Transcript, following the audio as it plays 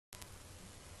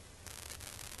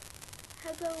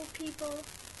Hello people.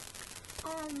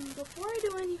 Before I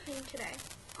do anything today,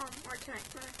 or tonight,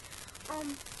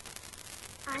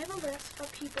 I have a list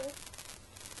of people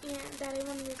and that I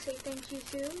wanted to say thank you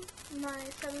to. My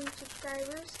 7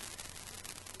 subscribers.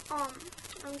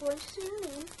 I'm going to say your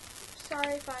name.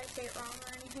 Sorry if I say it wrong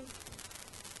or anything.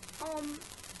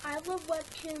 I love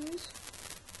webkinz.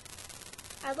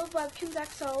 I love webkinz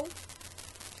XO.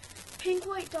 Pink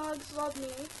White Dogs Love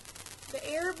Me. The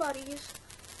Air Buddies.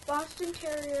 Boston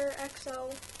Terrier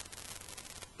XO.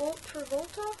 Bolt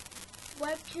Travolta.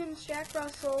 Webkinz Jack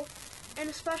Russell. And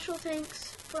a special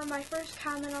thanks for my first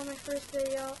comment on my first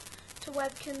video to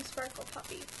Webkinz Sparkle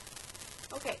Puppy.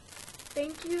 Okay,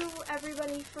 thank you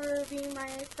everybody for being my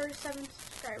first 7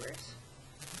 subscribers.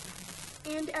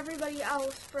 And everybody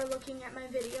else for looking at my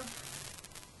video.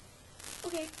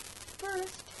 Okay,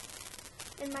 first,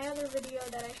 in my other video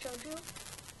that I showed you,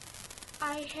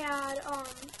 I had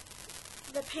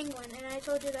the penguin, and I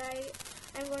told you that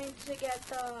I'm going to get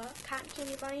the cotton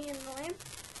candy bunny and the lamb.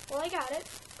 Well, I got it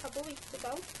a couple weeks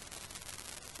ago.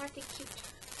 Aren't they cute?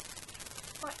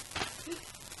 What?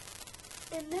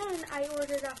 And then I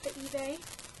ordered off of eBay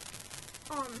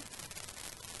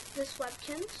this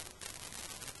Webkinz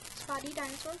Spotty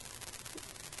Dinosaur.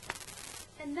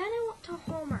 And then I went to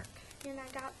Hallmark and I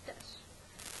got this.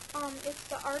 It's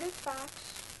the Arctic box,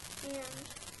 and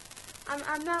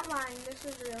I'm not lying, this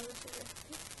is real,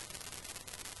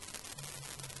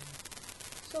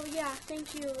 So yeah,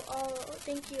 thank you all.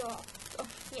 Oh,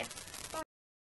 yeah.